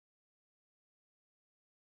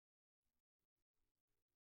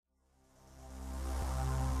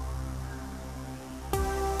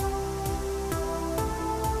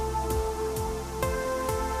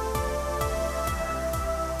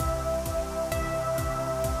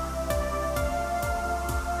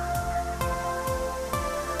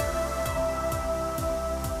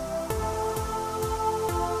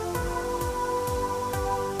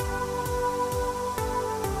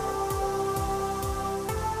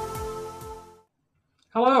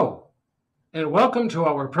Hello, and welcome to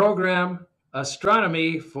our program,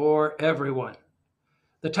 Astronomy for Everyone.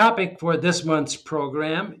 The topic for this month's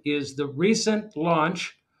program is the recent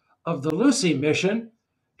launch of the Lucy mission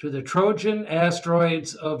to the Trojan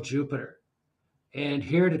asteroids of Jupiter. And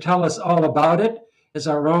here to tell us all about it is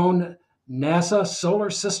our own NASA Solar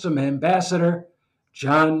System Ambassador,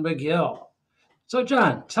 John McGill. So,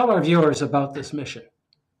 John, tell our viewers about this mission.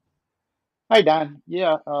 Hi, Don.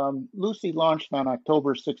 Lucy launched on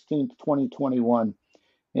October 16th, 2021,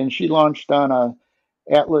 and she launched on a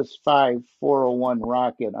Atlas V 401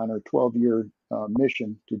 rocket on her 12-year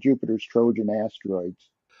mission to Jupiter's Trojan asteroids.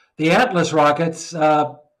 The Atlas rockets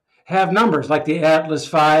have numbers like the Atlas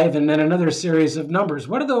V and then another series of numbers.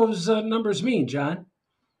 What do those numbers mean, John?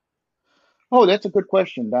 Oh, that's a good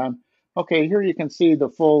question, Don. Okay, here you can see the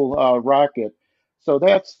full rocket. So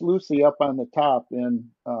that's Lucy up on the top, and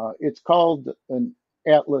it's called an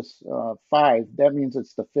Atlas V. That means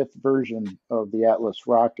it's the fifth version of the Atlas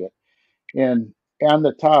rocket. And on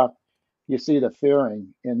the top, you see the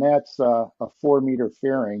fairing, and that's a 4-meter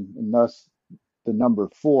fairing, and thus the number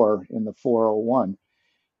 4 in the 401.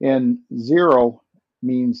 And 0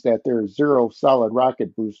 means that there's 0 solid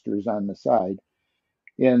rocket boosters on the side.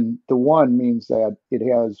 And the 1 means that it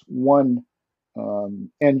has one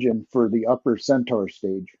engine for the upper Centaur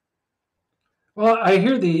stage. Well, I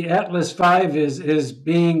hear the Atlas V is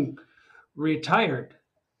being retired.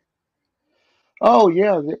 Oh,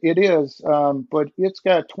 yeah, it is. But it's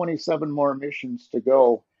got 27 more missions to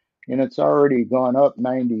go, and it's already gone up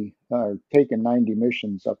 90, taken 90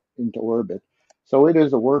 missions up into orbit. So it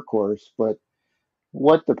is a workhorse. But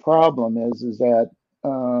what the problem is that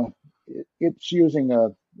it's using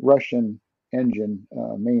a Russian engine,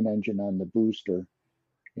 main engine on the booster.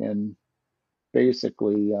 And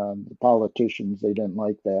basically, the politicians, they didn't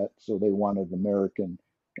like that. So they wanted an American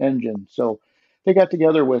engine. So they got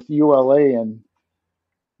together with ULA and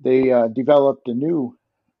they developed a new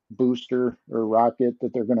booster or rocket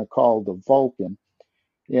that they're going to call the Vulcan,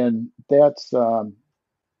 and that's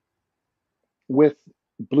with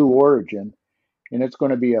Blue Origin, and it's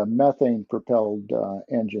going to be a methane propelled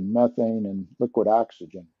engine, methane and liquid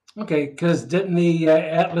oxygen. Okay, because didn't the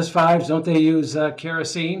Atlas V's, don't they use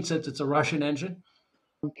kerosene since it's a Russian engine?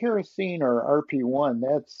 Kerosene or RP1,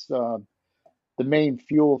 that's the main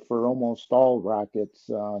fuel for almost all rockets.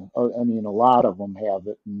 I mean, a lot of them have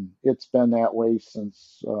it, and it's been that way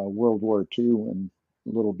since World War II and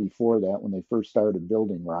a little before that when they first started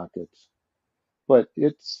building rockets. But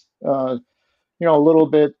it's a little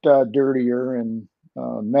bit dirtier, and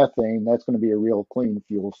methane, that's going to be a real clean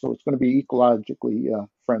fuel, so it's going to be ecologically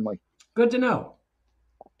friendly. Good to know.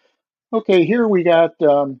 Okay, here we got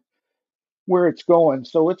where it's going.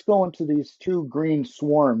 So it's going to these two green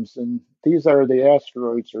swarms, and these are the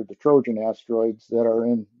asteroids or the Trojan asteroids that are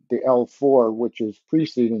in the L4, which is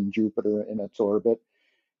preceding Jupiter in its orbit,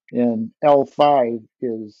 and L5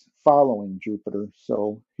 is following Jupiter.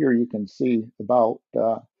 So here you can see about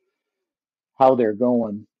how they're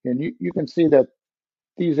going, and you can see that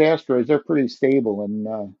these asteroids are pretty stable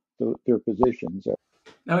in their positions.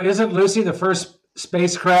 Now, isn't Lucy the first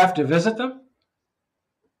spacecraft to visit them?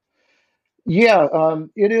 Yeah,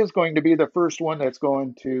 it is going to be the first one that's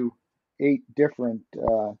going to 8 different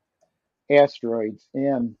asteroids,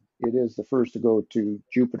 and it is the first to go to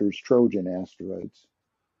Jupiter's Trojan asteroids.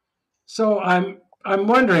 So I'm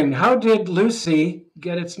wondering, how did Lucy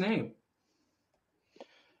get its name?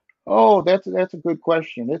 Oh, that's a good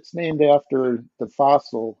question. It's named after the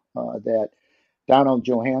fossil that Donald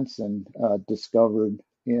Johanson discovered,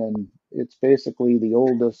 and it's basically the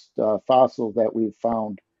oldest fossil that we've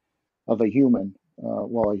found of a human,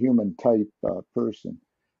 a human type person.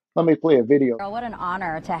 Let me play a video. Well, what an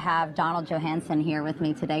honor to have Donald Johanson here with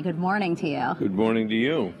me today. Good morning to you. Good morning to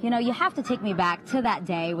you. You know, you have to take me back to that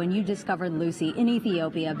day when you discovered Lucy in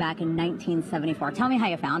Ethiopia back in 1974. Tell me how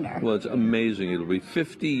you found her. Well, it's amazing. It'll be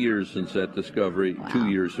 50 years since that discovery, Wow. 2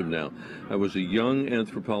 years from now. I was a young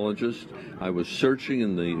anthropologist. I was searching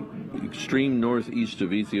in the extreme northeast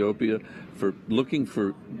of Ethiopia looking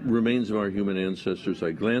for remains of our human ancestors.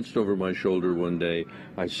 I glanced over my shoulder one day.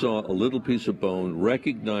 I saw a little piece of bone,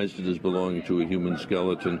 recognized it as belonging to a human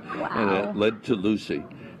skeleton, Wow. and it led to Lucy.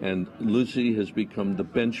 And Lucy has become the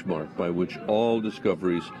benchmark by which all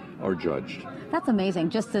discoveries are judged. That's amazing,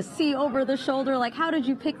 just to see over the shoulder. Like, how did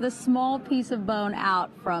you pick this small piece of bone out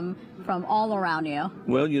from all around you?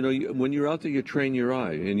 Well, when you're out there, you train your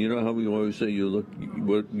eye. And you know how we always say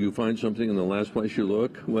you find something in the last place you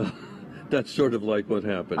look? Well, that's sort of like what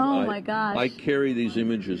happened. Oh, my gosh. I carry these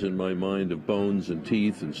images in my mind of bones and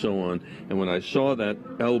teeth and so on. And when I saw that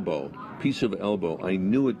elbow piece of elbow. I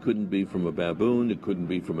knew it couldn't be from a baboon, it couldn't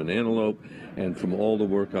be from an antelope, and from all the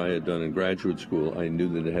work I had done in graduate school, I knew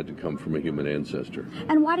that it had to come from a human ancestor.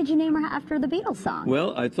 And why did you name her after the Beatles song?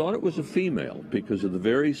 Well, I thought it was a female because of the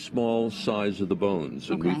very small size of the bones.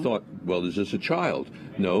 And we thought, well, is this a child?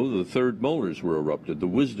 No, the third molars were erupted, the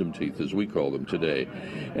wisdom teeth, as we call them today.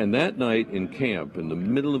 And that night in camp, in the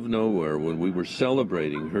middle of nowhere, when we were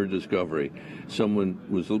celebrating her discovery,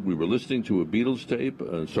 we were listening to a Beatles tape,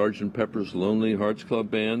 Sgt. Pepper's Lonely Hearts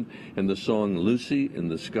Club Band, and the song Lucy in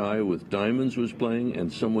the Sky with Diamonds was playing,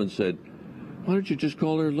 and someone said, why don't you just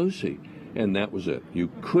call her Lucy? And that was it. You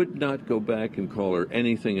could not go back and call her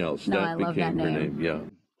anything else. No, that I love became that her name. name. Yeah.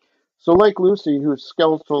 So like Lucy, whose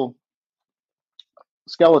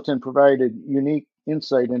skeleton provided unique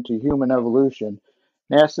insight into human evolution,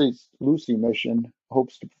 NASA's Lucy mission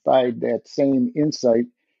hopes to provide that same insight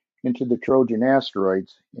into the Trojan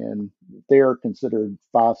asteroids, and they are considered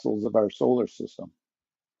fossils of our solar system.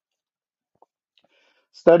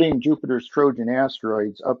 Studying Jupiter's Trojan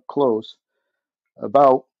asteroids up close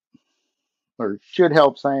should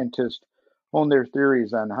help scientists hone their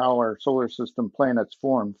theories on how our solar system planets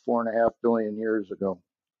formed 4.5 billion years ago.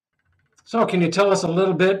 So, can you tell us a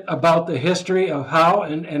little bit about the history of how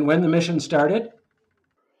and when the mission started?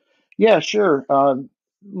 Yeah, sure.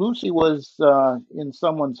 Lucy was in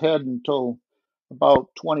someone's head until about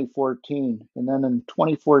 2014. And then in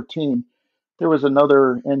 2014, there was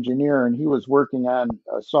another engineer, and he was working on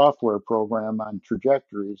a software program on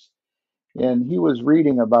trajectories. And he was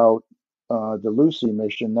reading about the Lucy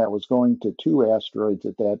mission that was going to two asteroids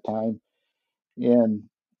at that time. And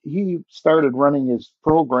he started running his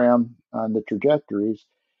program on the trajectories.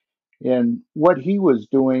 And what he was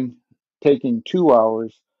doing, taking 2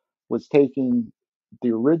 hours, was taking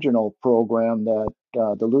the original program that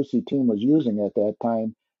the Lucy team was using at that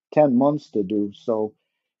time 10 months to do. So,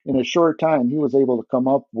 in a short time, he was able to come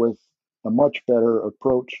up with a much better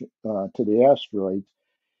approach to the asteroids.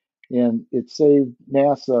 And it saved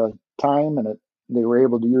NASA time, and they were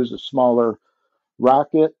able to use a smaller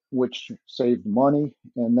rocket, which saved money.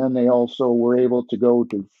 And then they also were able to go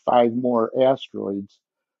to 5 more asteroids.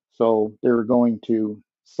 So they were going to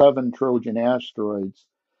 7 Trojan asteroids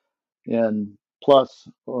and plus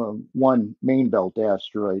one main belt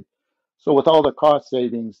asteroid. So with all the cost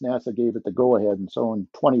savings, NASA gave it the go ahead. And so in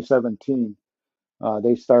 2017,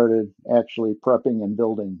 they started actually prepping and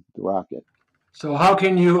building the rocket. So, how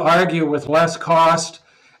can you argue with less cost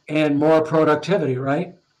and more productivity,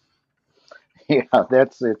 right? Yeah,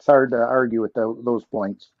 it's hard to argue with those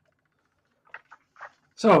points.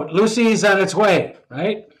 So, Lucy's on its way,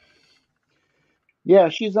 right? Yeah,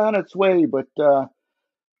 she's on its way, but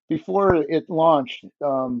before it launched,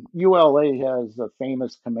 ULA has a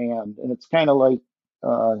famous command, and it's kind of like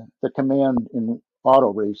the command in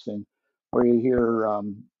auto racing, where you hear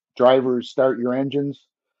drivers start your engines.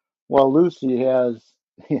 Well, Lucy has,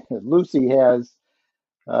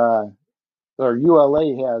 uh, or ULA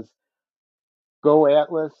has, go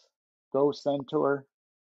Atlas, go Centaur,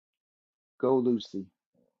 go Lucy.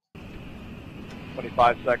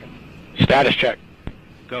 25 seconds. Status check.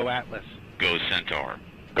 Go Atlas. Go Centaur.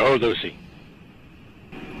 Go Lucy.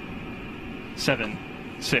 7,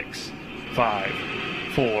 6, 5,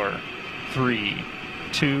 4, 3,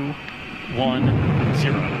 2, 1,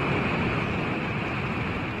 0.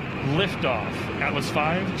 Liftoff. Atlas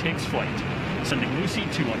V takes flight, sending Lucy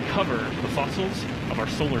to uncover the fossils of our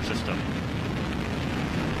solar system.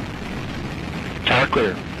 Tower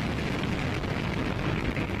clear.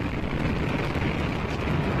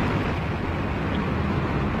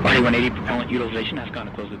 RD-180 propellant utilization has gone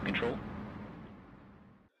to closed loop control.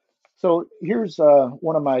 So here's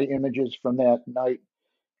one of my images from that night.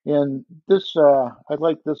 And this, I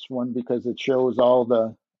like this one because it shows all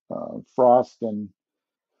the frost and,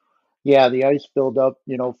 yeah, the ice buildup,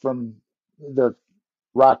 from the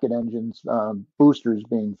rocket engines, boosters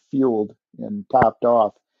being fueled and topped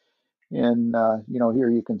off. And, here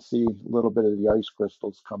you can see a little bit of the ice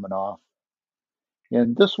crystals coming off.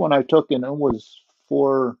 And this one I took, and it was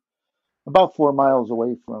about 4 miles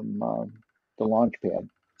away from the launch pad.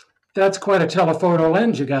 That's quite a telephoto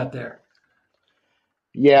lens you got there.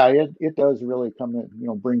 Yeah, it does really come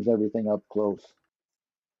in, brings everything up close.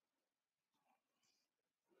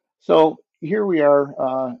 So here we are.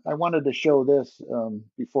 I wanted to show this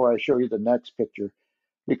before I show you the next picture,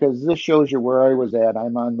 because this shows you where I was at.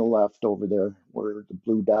 I'm on the left over there, where the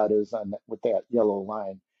blue dot is with that yellow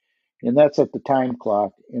line. And that's at the time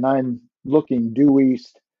clock. And I'm looking due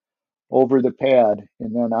east over the pad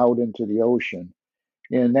and then out into the ocean.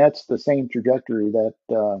 And that's the same trajectory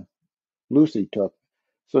that Lucy took.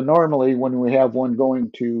 So normally when we have one going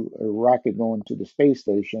to a rocket going to the space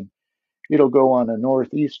station, it'll go on a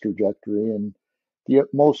northeast trajectory, and the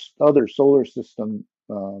most other solar system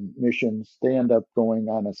missions they end up going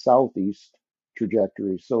on a southeast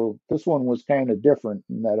trajectory. So this one was kind of different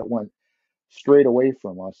in that it went straight away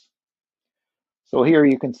from us. So here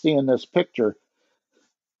you can see in this picture,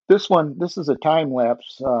 this is a time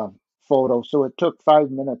lapse photo. So it took 5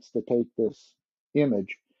 minutes to take this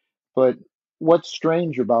image. But what's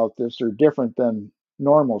strange about this, or different than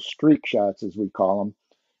normal streak shots, as we call them,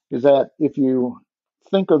 is that if you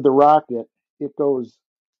think of the rocket, it goes,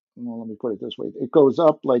 well, let me put it this way, it goes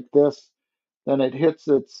up like this, then it hits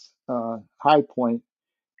its high point,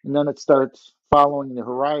 and then it starts following the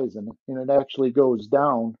horizon, and it actually goes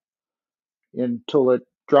down until it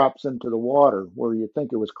drops into the water where you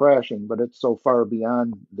think it was crashing, but it's so far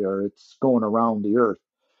beyond there, it's going around the Earth.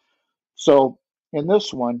 So in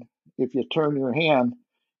this one, if you turn your hand,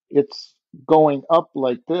 it's going up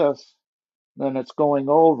like this, then it's going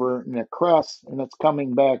over and it crests and it's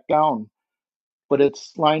coming back down. But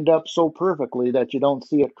it's lined up so perfectly that you don't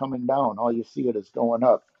see it coming down. All you see it is going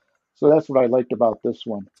up. So that's what I liked about this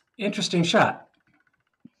one. Interesting shot.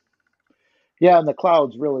 Yeah, and the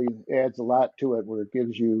clouds really adds a lot to it where it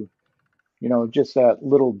gives you, just that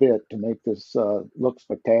little bit to make this look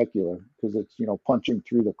spectacular because it's, punching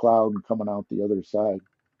through the cloud and coming out the other side.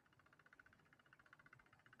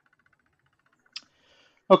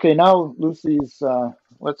 Okay, now let's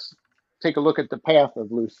take a look at the path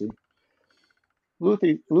of Lucy.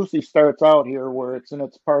 Lucy starts out here where it's in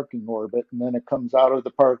its parking orbit, and then it comes out of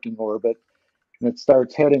the parking orbit, and it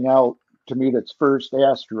starts heading out to meet its first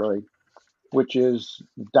asteroid, which is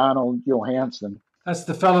Donald Johanson. That's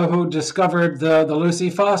the fellow who discovered the Lucy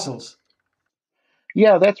fossils.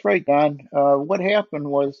 Yeah, that's right, Don. What happened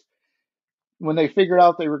was when they figured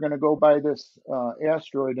out they were going to go by this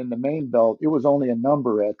asteroid in the main belt, it was only a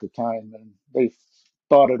number at the time, and they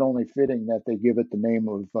thought it only fitting that they give it the name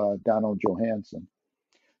of Donald Johanson.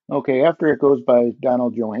 Okay, after it goes by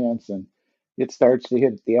Donald Johanson, it starts to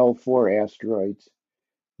hit the L4 asteroids.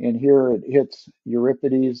 And here it hits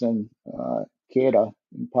Euripides and Queta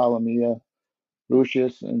and Palomia,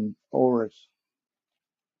 Lucius and Orus.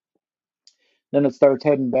 Then it starts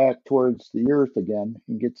heading back towards the Earth again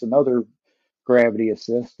and gets another gravity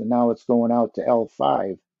assist, and now it's going out to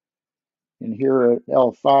L5. And here at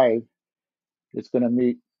L5, it's going to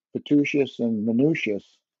meet Petutius and Minucius.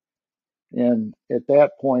 And at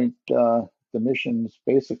that point, the mission's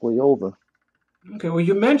basically over. Okay, well,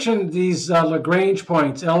 you mentioned these Lagrange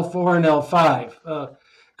points, L4 and L5.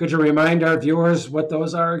 Could you remind our viewers what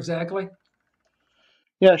those are exactly?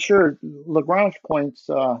 Yeah, sure. Lagrange points,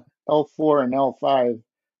 L4 and L5,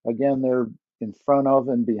 again, they're in front of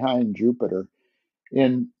and behind Jupiter.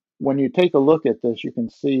 And when you take a look at this, you can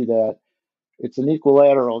see that it's an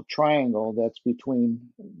equilateral triangle that's between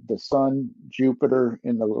the Sun, Jupiter,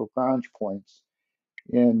 and the Lagrange points.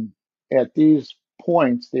 And at these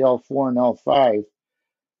points, the L4 and L5,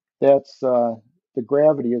 that's the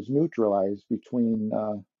gravity is neutralized between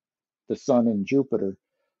the Sun and Jupiter.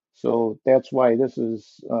 So that's why this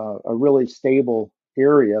is a really stable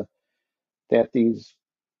area that these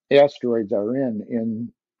asteroids are in.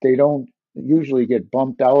 And they don't usually get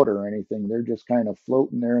bumped out or anything. They're just kind of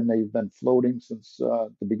floating there, and they've been floating since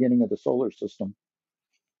the beginning of the solar system.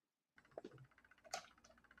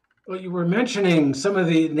 Well, you were mentioning some of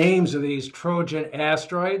the names of these Trojan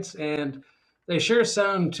asteroids, and they sure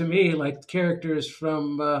sound to me like characters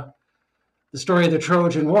from the story of the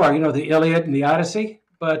Trojan War, the Iliad and the Odyssey.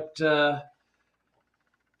 But there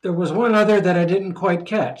was one other that I didn't quite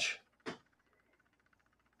catch.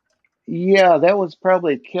 Yeah, that was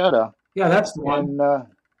probably Queta. Yeah, that's the one. And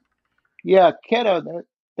yeah, Queta,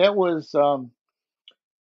 that was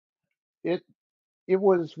it. It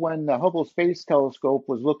was when the Hubble Space Telescope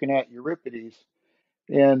was looking at Euripides,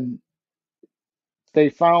 and they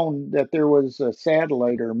found that there was a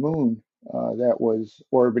satellite or moon that was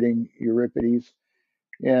orbiting Euripides,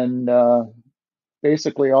 and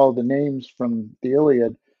basically all the names from the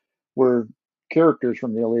Iliad were characters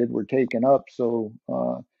from the Iliad were taken up. So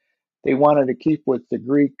they wanted to keep with the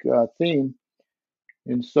Greek theme,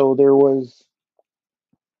 and so there was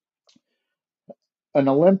an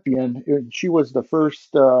Olympian. She was the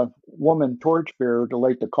first woman torchbearer to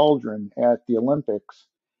light the cauldron at the Olympics,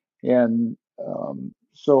 and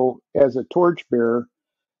so as a torchbearer,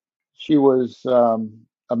 she was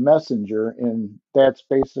a messenger, and that's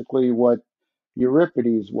basically what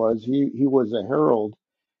Euripides was. He was a herald,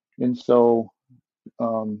 and so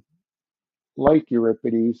um, like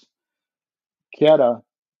Euripides, Queta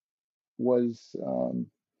was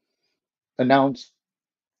announced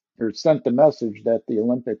or sent the message that the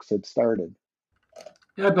Olympics had started.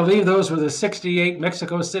 I believe those were the 68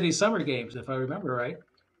 Mexico City Summer Games, if I remember right.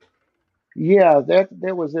 Yeah, that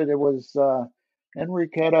was it. It was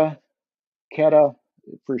Enriqueta Queta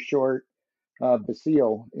for short,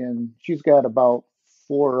 Basile, and she's got about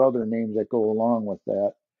four other names that go along with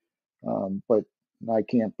that, but I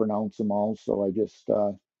can't pronounce them all, so I just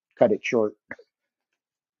cut it short.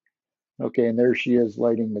 Okay, and there she is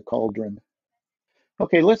lighting the cauldron.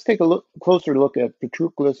 Okay, let's take a closer look at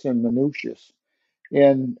Patroclus and Minutius.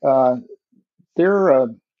 And they're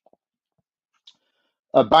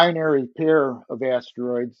a binary pair of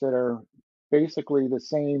asteroids that are basically the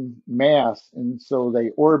same mass, and so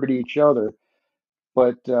they orbit each other,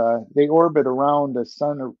 but they orbit around a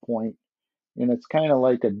center point, and it's kind of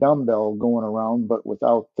like a dumbbell going around, but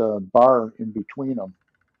without the bar in between them.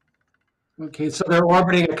 Okay, so they're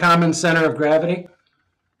orbiting a common center of gravity.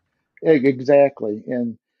 Exactly.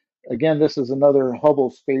 And again, this is another Hubble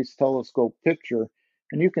Space Telescope picture.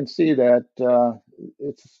 And you can see that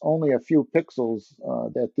it's only a few pixels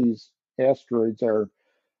that these asteroids are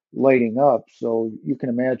lighting up. So you can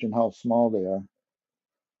imagine how small they are.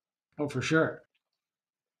 Oh, for sure.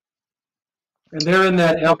 And they're in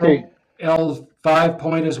that Okay. L5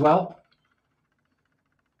 point as well.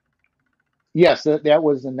 Yes, that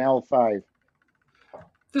was an L5.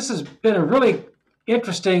 This has been a really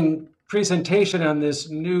interesting presentation on this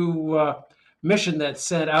new mission that's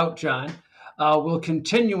sent out, John. We'll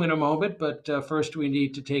continue in a moment, but first we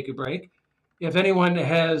need to take a break. If anyone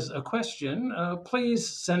has a question, please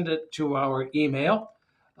send it to our email.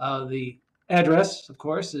 The address, of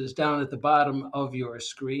course, is down at the bottom of your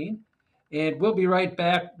screen. And we'll be right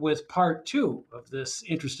back with part two of this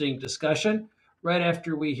interesting discussion right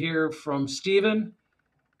after we hear from Stephen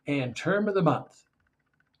and Term of the Month.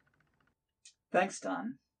 Thanks,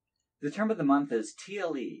 Don. The term of the month is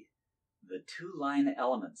TLE, the two-line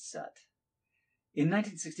elements set. In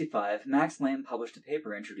 1965, Max Lane published a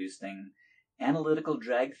paper introducing analytical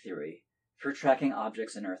drag theory for tracking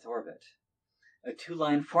objects in Earth orbit. A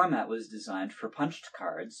two-line format was designed for punched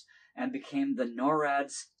cards and became the NORAD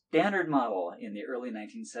standard model in the early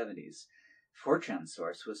 1970s. Fortran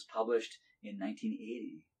source was published in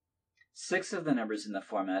 1980. 6 of the numbers in the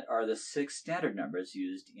format are the 6 standard numbers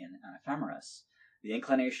used in an ephemeris: the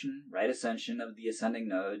inclination, right ascension of the ascending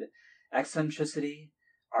node, eccentricity,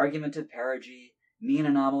 argument of perigee, mean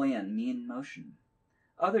anomaly, and mean motion.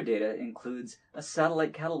 Other data includes a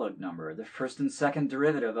satellite catalog number, the first and second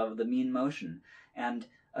derivative of the mean motion, and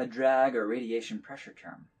a drag or radiation pressure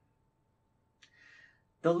term.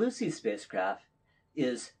 The Lucy spacecraft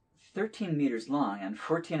is 13 meters long and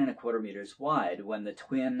 14.25 meters wide when the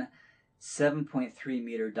twin 7.3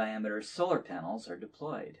 meter diameter solar panels are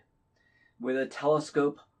deployed. With a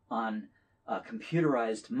telescope on a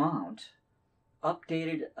computerized mount,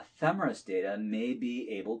 updated ephemeris data may be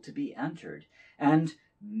able to be entered, and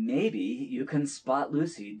maybe you can spot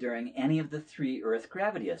Lucy during any of the 3 Earth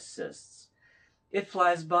gravity assists. It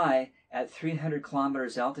flies by at 300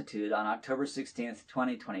 kilometers altitude on October 16th,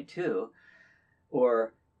 2022,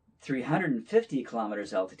 or 350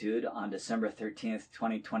 kilometers altitude on December 13th,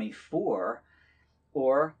 2024,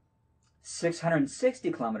 or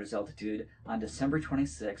 660 kilometers altitude on December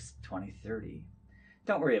 26th, 2030.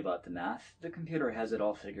 Don't worry about the math. The computer has it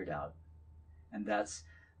all figured out. And that's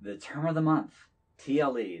the term of the month,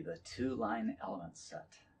 TLE, the two-line elements set.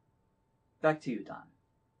 Back to you, Don.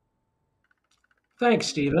 Thanks,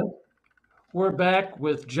 Stephen. We're back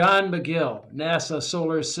with John McGill, NASA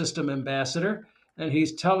Solar System Ambassador, and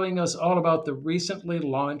he's telling us all about the recently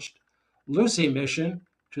launched Lucy mission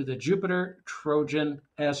to the Jupiter Trojan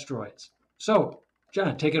asteroids. So,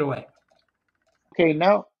 John, take it away. Okay,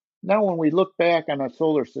 now when we look back on our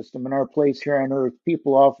solar system and our place here on Earth,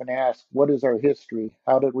 people often ask, what is our history?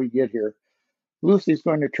 How did we get here? Lucy's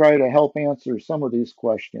going to try to help answer some of these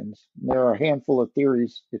questions. There are a handful of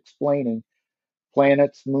theories explaining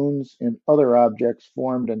planets, moons, and other objects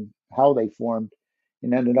formed and how they formed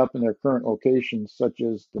and ended up in their current locations, such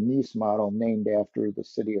as the Nice model named after the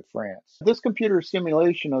city of France. This computer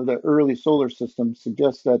simulation of the early solar system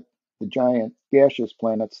suggests that the giant gaseous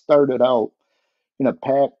planets started out in a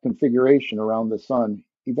packed configuration around the sun.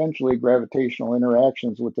 Eventually, gravitational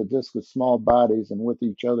interactions with the disk of small bodies and with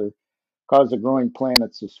each other caused the growing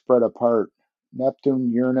planets to spread apart.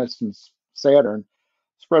 Neptune, Uranus, and Saturn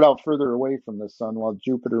spread out further away from the sun, while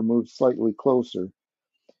Jupiter moved slightly closer.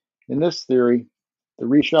 In this theory, the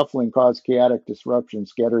reshuffling caused chaotic disruption,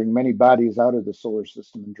 scattering many bodies out of the solar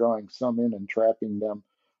system and drawing some in and trapping them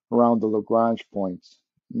around the Lagrange points.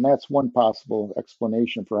 And that's one possible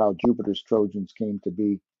explanation for how Jupiter's Trojans came to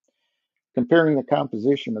be. Comparing the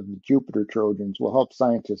composition of the Jupiter Trojans will help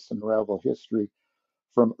scientists unravel history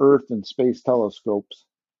from Earth and space telescopes.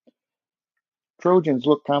 Trojans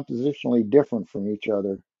look compositionally different from each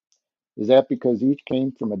other. Is that because each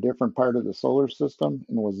came from a different part of the solar system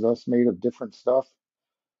and was thus made of different stuff?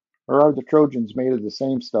 Or are the Trojans made of the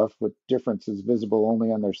same stuff with differences visible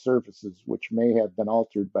only on their surfaces, which may have been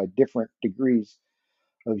altered by different degrees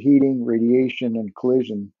of heating, radiation, and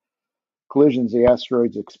collisions the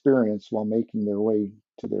asteroids experience while making their way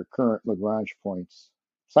to their current Lagrange points?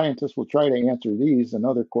 Scientists will try to answer these and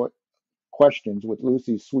other questions with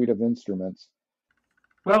Lucy's suite of instruments.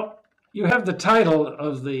 Well, you have the title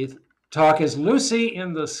of the talk is Lucy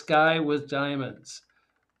in the Sky with Diamonds.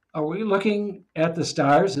 Are we looking at the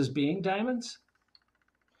stars as being diamonds?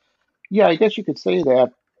 Yeah, I guess you could say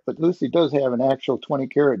that, but Lucy does have an actual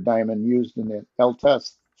 20-carat diamond used in the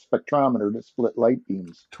L-test spectrometer to split light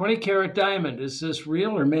beams. 20-carat diamond, is this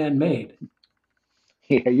real or man-made?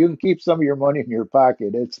 Yeah, you can keep some of your money in your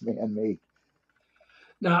pocket. It's man-made.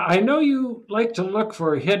 Now, I know you like to look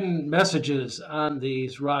for hidden messages on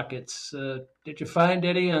these rockets. Did you find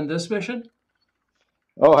any on this mission?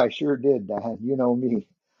 Oh, I sure did, Don. You know me.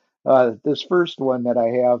 This first one that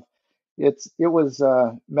I have, it was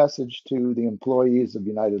a message to the employees of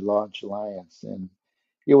United Launch Alliance, and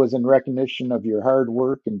it was in recognition of your hard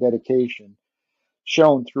work and dedication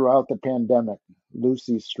shown throughout the pandemic.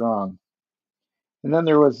 Lucy Strong. And then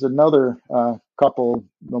there was another couple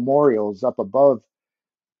memorials up above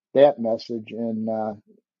that message, and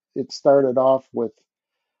it started off with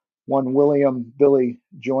one William Billy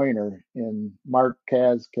Joyner and Mark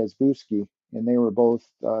Kazbusky, and they were both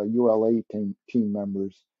ULA team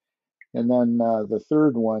members. And then the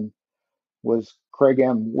third one was Craig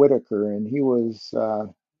M. Whitaker, and he was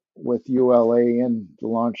with ULA in the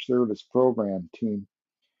launch service program team.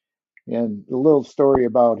 And the little story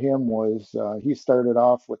about him was he started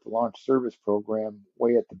off with the launch service program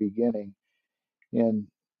way at the beginning. And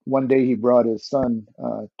one day he brought his son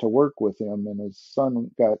to work with him, and his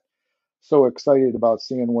son got so excited about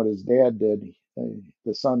seeing what his dad did.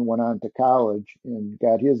 The son went on to college and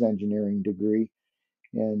got his engineering degree,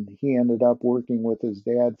 and he ended up working with his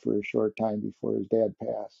dad for a short time before his dad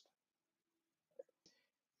passed.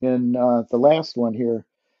 And the last one here,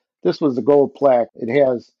 this was a gold plaque. It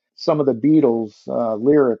has some of the Beatles'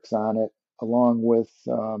 lyrics on it, along with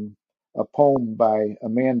a poem by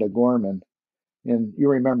Amanda Gorman. And you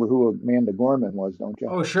remember who Amanda Gorman was, don't you?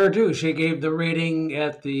 Oh, sure do. She gave the reading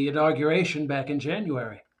at the inauguration back in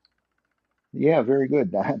January. Yeah, very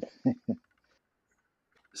good, Don.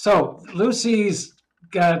 So Lucy's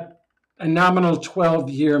got a nominal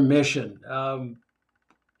 12-year mission.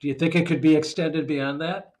 Do you think it could be extended beyond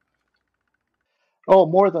that? Oh,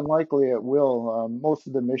 more than likely it will. Most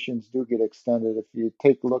of the missions do get extended. If you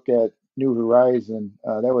take a look at New Horizon,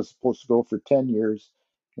 that was supposed to go for 10 years,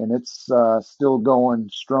 and it's still going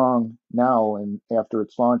strong now. And after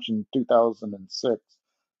its launch in 2006,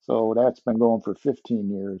 so that's been going for 15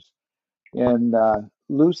 years. And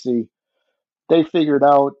Lucy, they figured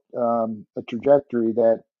out a trajectory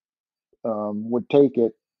that would take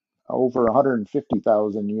it over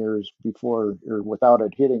 150,000 years before or without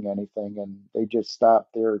it hitting anything, and they just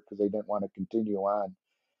stopped there because they didn't want to continue on.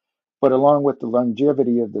 But along with the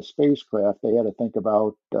longevity of the spacecraft, they had to think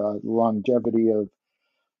about the longevity of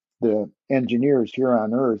the engineers here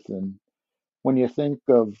on Earth. And when you think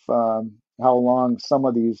of how long some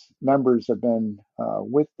of these members have been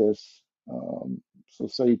with this, so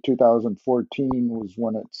say 2014 was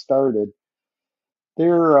when it started,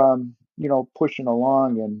 they're pushing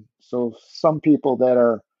along, and so some people that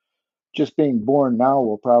are just being born now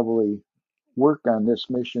will probably work on this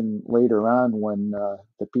mission later on when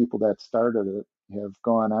the people that started it have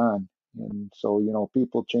gone on. And so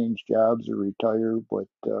people change jobs or retire, but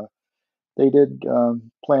they did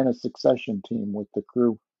plan a succession team with the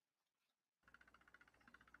crew.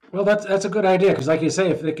 Well, that's a good idea because, like you say,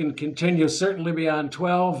 if they can continue certainly beyond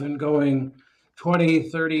 12 and going 20,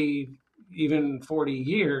 30, even 40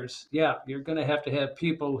 years, yeah, you're going to have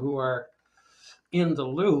people who are in the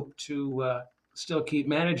loop to still keep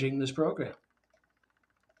managing this program.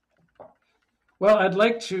 Well, I'd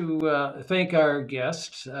like to thank our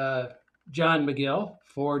guest, John McGill,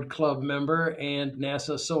 Ford Club member and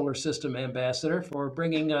NASA Solar System Ambassador, for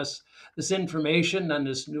bringing us this information on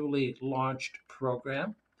this newly launched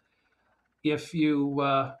program. If you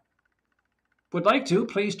would like to,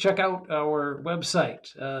 please check out our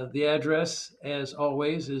website. The address, as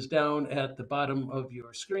always, is down at the bottom of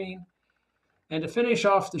your screen. And to finish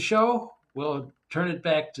off the show, we'll turn it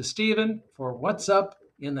back to Stephen for What's Up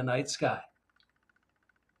in the Night Sky.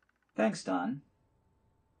 Thanks, Don.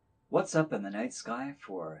 What's up in the night sky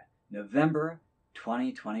for November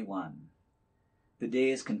 2021? The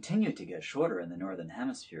days continue to get shorter in the Northern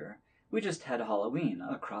Hemisphere. We just had Halloween,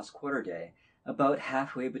 a cross-quarter day, about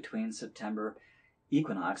halfway between September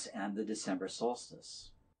equinox and the December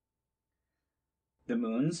solstice. The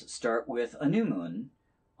moons start with a new moon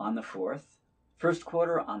on the 4th, first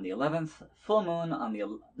quarter on the 11th, full moon on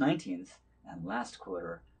the 19th, and last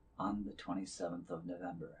quarter on the 27th of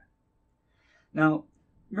November. Now,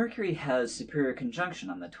 Mercury has superior conjunction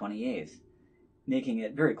on the 28th, making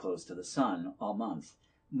it very close to the Sun all month.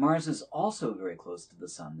 Mars is also very close to the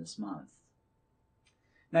Sun this month.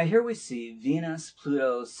 Now here we see Venus,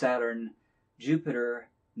 Pluto, Saturn, Jupiter,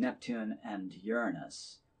 Neptune, and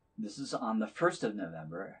Uranus. This is on the 1st of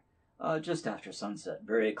November, just after sunset,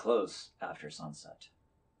 very close after sunset.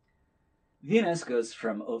 Venus goes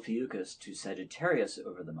from Ophiuchus to Sagittarius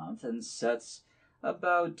over the month and sets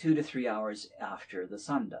about 2 to 3 hours after the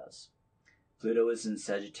Sun does. Pluto is in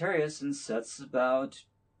Sagittarius and sets about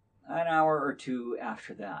an hour or two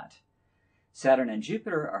after that. Saturn and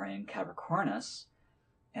Jupiter are in Capricornus,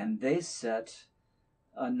 and they set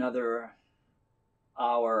another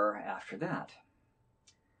hour after that.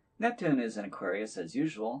 Neptune is in Aquarius as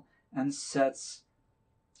usual and sets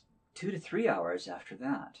 2 to 3 hours after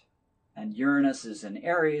that. And Uranus is in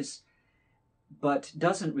Aries, but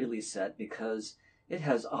doesn't really set because it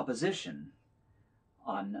has opposition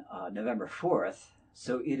on November 4th,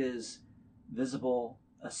 so it is visible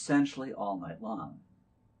essentially all night long.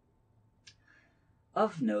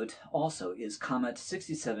 Of note also is comet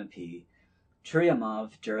 67P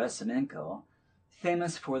Churyumov-Gerasimenko,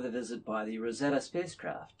 famous for the visit by the Rosetta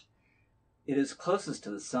spacecraft. It is closest to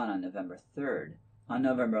the Sun on November 3rd. On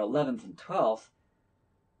November 11th and 12th,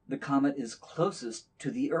 the comet is closest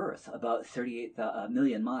to the Earth, about 38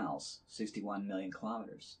 million miles, 61 million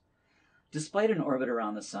kilometers. Despite an orbit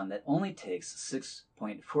around the Sun that only takes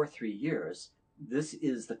 6.43 years, this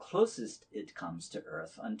is the closest it comes to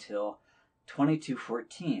Earth until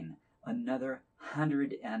 2214, another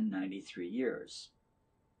 193 years.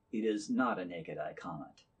 It is not a naked eye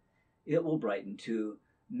comet. It will brighten to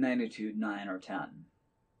magnitude 9 or 10.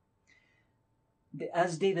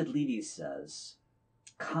 As David Levy says,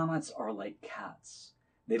 comets are like cats.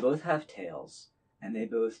 They both have tails, and they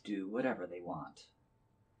both do whatever they want.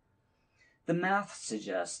 The math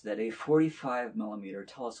suggests that a 45mm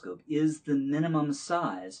telescope is the minimum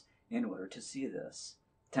size in order to see this.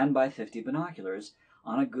 10 by 50 binoculars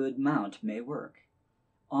on a good mount may work.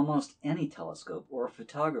 Almost any telescope or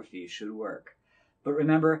photography should work. But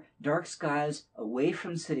remember, dark skies away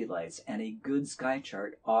from city lights and a good sky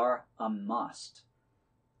chart are a must.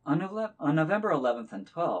 On November 11th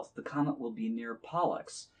and 12th, the comet will be near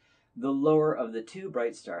Pollux, the lower of the two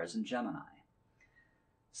bright stars in Gemini.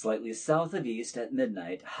 Slightly south of east at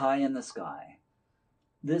midnight, high in the sky.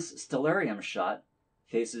 This stellarium shot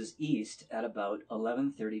faces east at about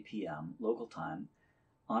 11:30 p.m. local time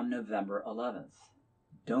on November 11th.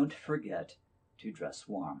 Don't forget to dress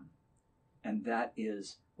warm. And that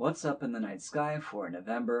is what's up in the night sky for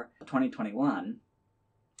November 2021.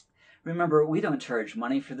 Remember, we don't charge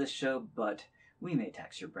money for this show, but we may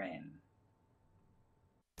tax your brain.